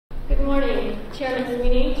morning, Chairman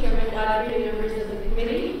Sweeney, Chairman Godfrey, and members of the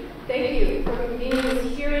committee. Thank you for convening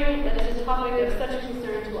this hearing that is a topic of such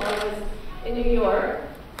concern to all of us in New York.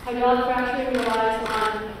 Hydraulic fracturing relies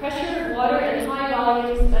on pressure, water, and high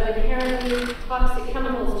volumes of inherently toxic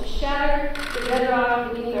chemicals to shatter the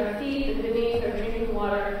bedrock beneath our feet and beneath our drinking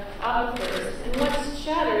water aquifers. And once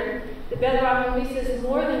shattered, the bedrock releases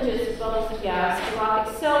more than just bubbles of gas. The rock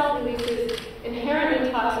itself releases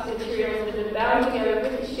inherently toxic materials that have been bound together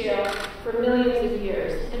with the shale for millions of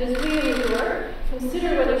years. And as we in New York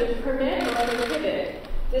consider whether to permit or prohibit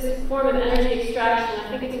this form of energy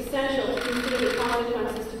extraction, I think it's essential to consider the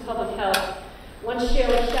consequences to public health. Once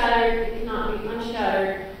shale is shattered, it cannot be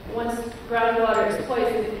unshattered. Once groundwater is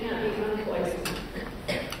poisoned, it can't be unpoisoned.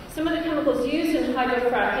 Some of the chemicals used in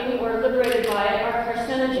hydrofracking or liberated by it are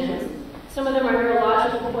carcinogens. Some of them are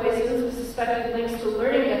neurological poisons with suspected links to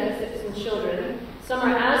learning deficits in children. Some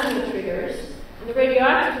are asthma triggers. And the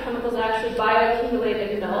radioactive chemicals actually bioaccumulate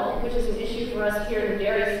in milk, which is an issue for us here in the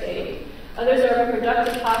dairy state. Others are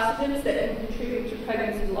reproductive toxicants that can contribute to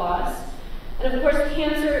pregnancy loss. And of course,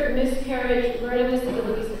 cancer, miscarriage, learning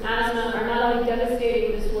disabilities, and asthma are not only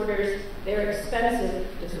devastating disorders, they're expensive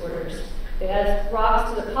disorders. They add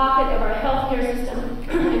rocks to the pocket of our healthcare system,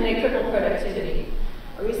 and they cripple productivity.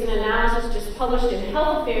 A recent analysis just published in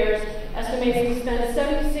Health Affairs estimates we spend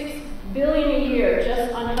 $76 billion a year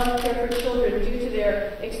just on healthcare for children due to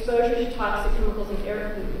their exposure to toxic chemicals and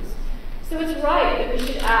air pollutants. So it's right that we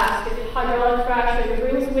should ask if hydraulic fracturing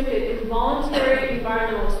brings with it involuntary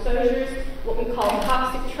environmental exposures, what we call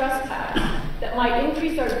toxic trespass, that might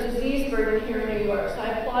increase our disease burden here in New York. So I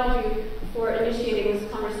applaud you for initiating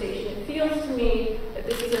this conversation. It feels to me that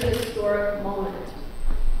this is a historic moment.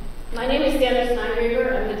 My name is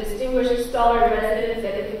Steingraber. I'm the Distinguished Scholar in Residence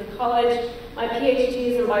at Ithaca College. My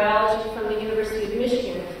PhD is in biology from the University of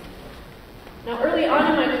Michigan. Now, early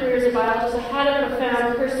on in my career as a biologist, I had a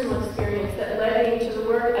profound personal experience that led me to the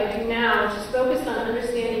work I do now, which is focused on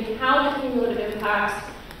understanding how the cumulative impacts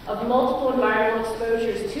of multiple environmental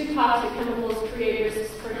exposures to toxic chemicals create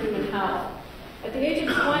risks for human health. At the age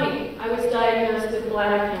of 20, I was diagnosed with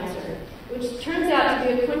bladder cancer, which turns out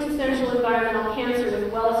to be a quintessential environmental cancer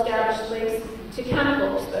with well-established links to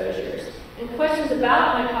chemical exposures. And questions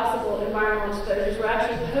about my possible environmental exposures were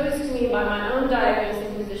actually posed to me by my own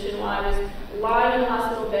diagnosing physician while I was lying in a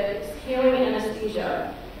hospital bed exhaling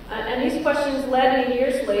anesthesia. And these questions led me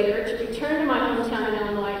years later to return to my hometown in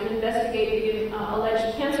Illinois and investigate the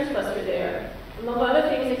alleged cancer cluster there. Among other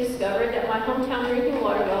things, I discovered that my hometown drinking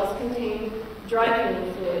water wells contained dry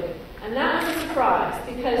cleaning fluid. And that was a surprise,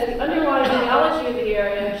 because the underlying biology of the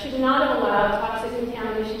area should not have allowed toxic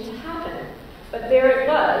contamination to happen. But there it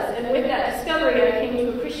was, and with that discovery, I came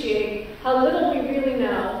to appreciate how little we really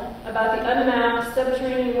know about the unmapped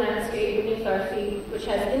subterranean landscape beneath our feet, which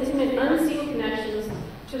has intimate, unseen connections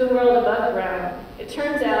to the world above ground. It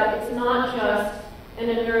turns out it's not just an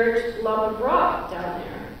inert lump of rock down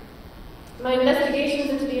there. My investigations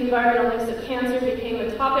into the environmental links of cancer became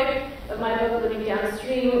the topic of my book, Living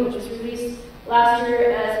Downstream, which was released last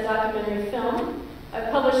year as a documentary film. I've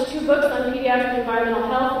published 2 books on pediatric environmental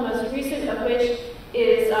health, the most recent of which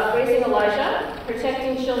is Raising Elijah,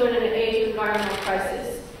 Protecting Children in an Age of Environmental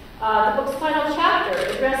Crisis. The book's final chapter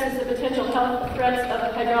addresses the potential health threats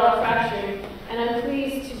of hydraulic fracturing, and I'm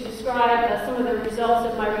pleased to describe some of the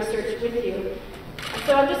results of my research with you.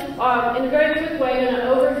 So I'm just, in a very quick way, going to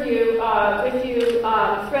overview with you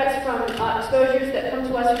threats from exposures that come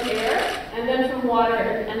to us from air, and then from water,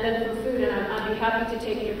 and then from food, and I'd be happy to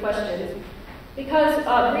take your questions. Because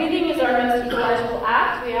breathing is our most ecological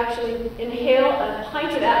act, we actually inhale a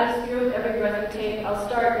pint of atmosphere with every breath we take. I'll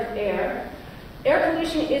start with air. Air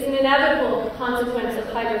pollution is an inevitable consequence of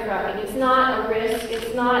hydrofracking. It's not a risk.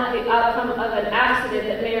 It's not the outcome of an accident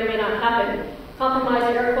that may or may not happen.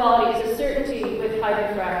 Compromised air quality is a certainty with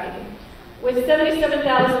hydrofracking. With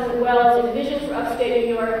 77,000 wells envisioned for upstate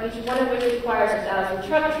New York, each one of which requires 1,000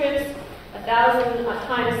 truck trips, 1,000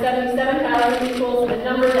 times 77,000 equals a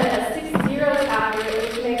number that has 6 zeros after it,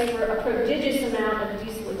 which makes for a prodigious amount of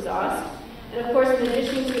diesel exhaust. And of course, in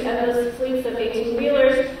addition to endless fleets of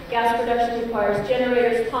 18-wheelers, gas production requires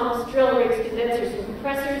generators, pumps, drill rigs, condensers, and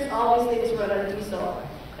compressors. All these things run on diesel.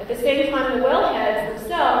 At the same time, the wellheads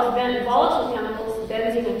themselves vent volatile chemicals,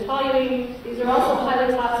 benzene and toluene. These are also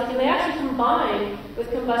highly toxic, and they actually combine with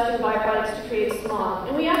combustion byproducts to create smog.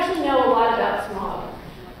 And we actually know a lot about smog.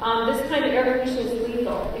 This kind of air pollution is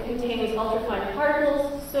lethal. It contains ultrafine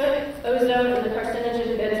particles, soot, ozone, and the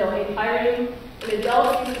carcinogen benzoate. In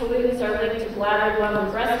adults, these pollutants are linked to bladder, lung,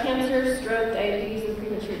 and breast cancer, stroke, diabetes, and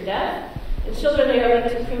premature death. In children, they are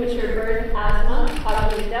linked to premature birth, asthma,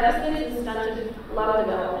 cognitive deficits, and stunted lung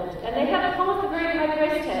development. and they have come with a very high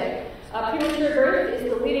price tag. Premature birth is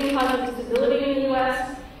the leading cause of disability in the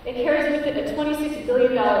U.S. It carries with it a $26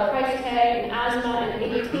 billion price tag, and asthma an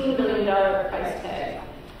 $18 billion price tag.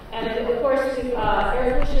 And of course,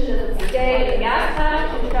 air pollution doesn't stay in the gas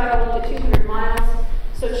patch and travel up to 200 miles.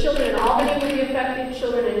 So children in Albany will be affected,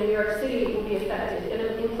 children in New York City will be affected,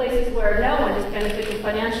 in places where no one is benefiting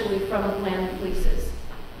financially from land leases.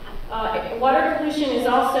 Water pollution is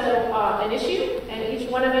also an issue, and each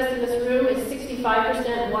one of us in this room is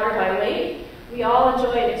 65% water by weight. We all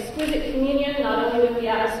enjoy an exquisite communion, not only with the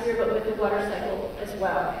atmosphere, but with the water cycle as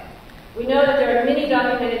well. We know that there are many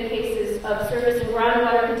documented cases of surface and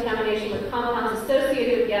groundwater contamination with compounds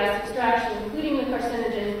associated with gas extraction, including the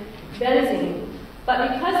carcinogen benzene.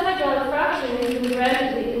 But because hydraulic fracturing has been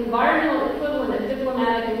granted the environmental equivalent of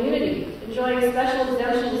diplomatic immunity, enjoying special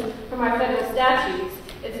exemptions from our federal statutes,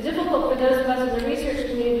 it's difficult for those of us in the research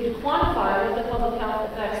community to quantify what the public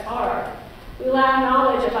health effects are. We lack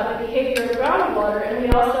knowledge about the behavior of groundwater, and we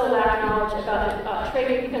also lack knowledge about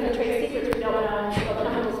because of trade secrets, we don't know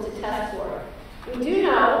what chemicals to test for. We do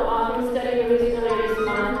know, from a study released earlier this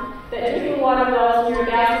month, that drinking water wells near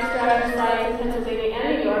gas extraction sites in Pennsylvania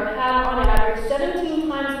and New York have, on average, 17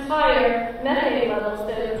 times higher methane levels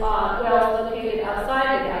than wells located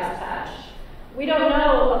outside the gas patch. We don't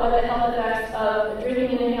know what the health effects of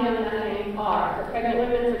drinking and inhaling methane are for pregnant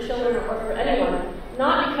women, for children, or for anyone.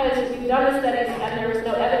 Not because we've done the studies and there was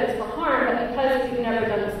no evidence for harm, but because we've never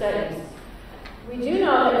done the studies. We do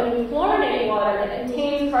know that when you chlorinate water that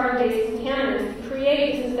contains carbon-based contaminants, you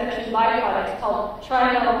create disinfection byproducts called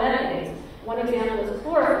trimethyls. One example is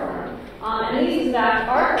chloroform. And these, in fact,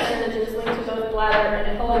 are carcinogens linked to both bladder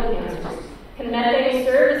and colon cancers. Can methane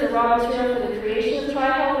serve as a raw material for the creation of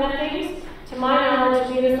trimethyls? To my knowledge,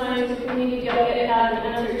 we in the scientific community don't yet have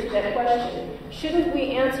an answer to that question. Shouldn't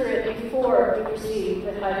we answer it before we proceed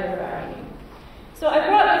with hydrofracking? So I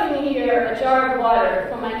brought with me here a jar of water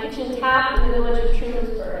from my kitchen tap in the village of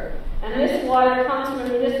Trumansburg. And this water comes from a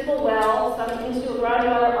municipal well sunk into a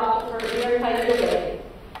groundwater aquifer near Ithaca College.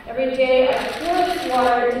 Every day I pour this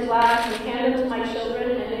water into glass and hand them to my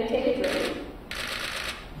children, and they take a drink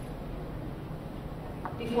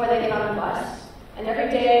before they get on the bus. And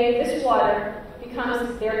every day, this water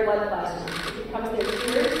becomes their blood plasma. It becomes their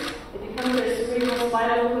tears. It becomes their cerebral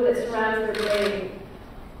spinal fluid that surrounds their brain.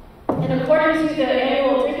 And according to the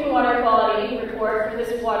annual drinking water quality report for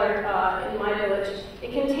this water in my village,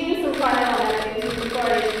 it contains some trimethyl in the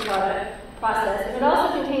chlorination process. And it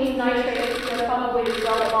also contains nitrates, which are probably the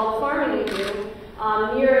result of all the farming we do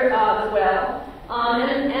near the well.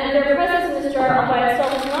 And their presence in this jar all by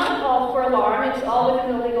itself is not called for alarm. It's all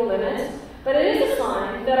within the legal limits. But it is a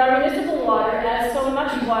sign that our municipal water, as so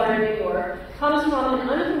much water in New York, comes from an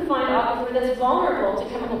unconfined aquifer that's vulnerable to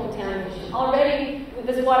chemical contamination. Already,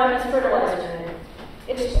 this water has fertilizer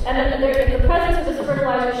in it. The presence of this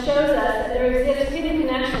fertilizer shows us that there exists hidden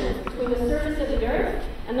connections between the surface of the earth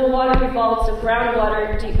and the water vaults of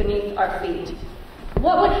groundwater deep beneath our feet.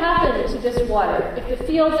 What would happen to this water if the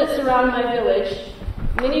fields that surround my village,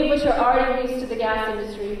 many of which are already leased to the gas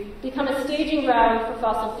industry, become a staging ground for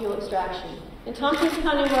fossil fuel extraction? In Tompkins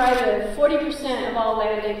County, where I live, 40% of all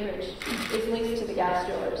land acreage is leased to the gas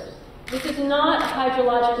drillers. This is not a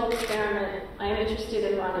hydrological experiment I am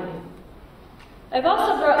interested in running. I've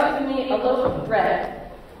also brought with me a loaf of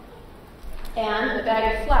bread and a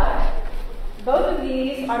bag of flour. Both of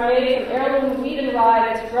these are made from heirloom wheat and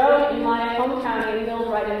rye that's grown in my home county and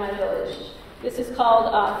milled right in my village. This is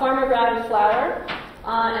called farmer ground flour.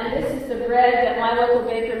 And this is the bread that my local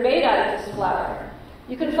baker made out of this flour.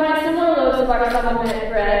 You can find similar loaves of our supplement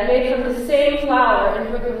bread made from the same flour in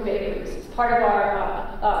Brooklyn bakeries. It's part of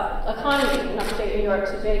our economy in upstate New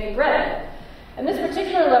York to bake bread. And this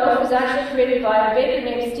particular loaf was actually created by a baker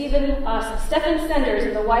named Stephen Senders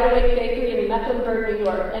of the Wide Awake Bakery in Mecklenburg, New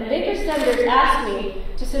York. And Baker Senders asked me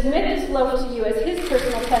to submit this loaf to you as his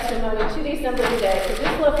personal testimony to the assembly today. So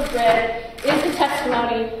this loaf of bread is the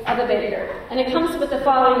testimony of a baker. And it comes with the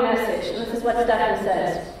following message, and this is what Stephen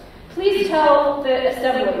says. Please tell the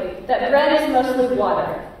assembly that bread is mostly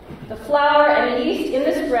water. The flour and yeast in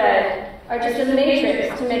this bread are just a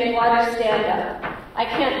matrix to make water stand up. I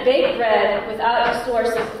can't bake bread without a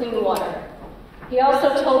source of clean water. He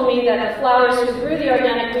also told me that the flours who brew the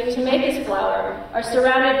organic wheat to make his flour are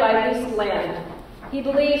surrounded by leased land. He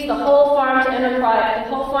believes the whole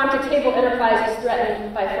farm-to-table enterprise is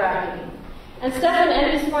threatened by fracking. And Stephen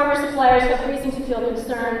and his farmer suppliers have reason to feel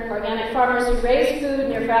concerned. Organic farmers who raise food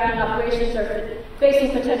near fracking operations are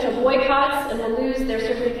facing potential boycotts and will lose their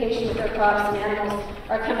certification if their crops and animals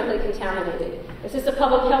are chemically contaminated. Is this a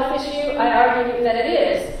public health issue? I argue that it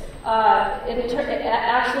is.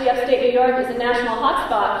 Actually, upstate New York is a national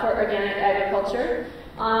hotspot for organic agriculture.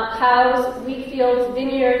 Cows, wheat fields,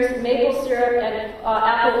 vineyards, maple syrup, and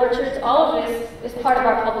apple orchards, all of this is part of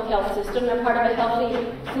our public health system. They're part of a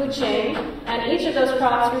healthy food chain, and each of those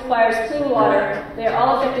crops requires clean water. They are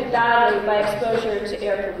all affected badly by exposure to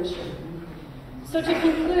air pollution. So to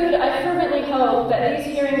conclude, I fervently hope that these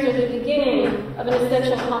hearings are the beginning of an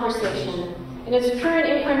essential conversation. In its current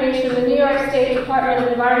incarnation, the New York State Department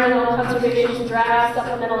of Environmental Conservation's draft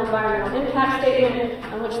supplemental environmental impact statement,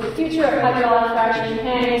 on which the future of hydraulic fracturing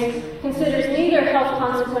hangs, considers neither health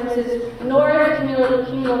consequences nor the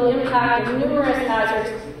cumulative impact of numerous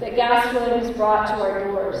hazards that gas drilling has brought to our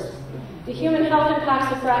doors. The human health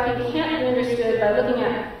impacts of fracking can't be understood by looking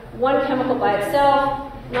at one chemical by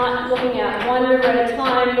itself, not looking at one river at a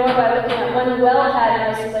time, nor by looking at one wellhead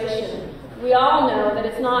in isolation. We all know that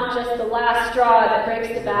it's not just the last straw that breaks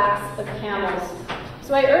the backs of camels.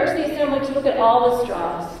 So I urge the Assembly to look at all the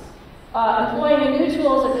straws, employing the new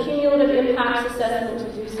tools of cumulative impacts assessment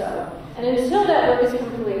to do so. And until that work is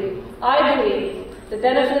complete, I believe the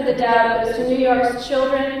benefit of the doubt goes to New York's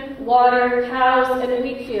children, water, cows, and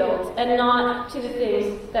wheat fields, and not to the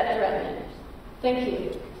things that threaten it. Thank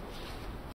you.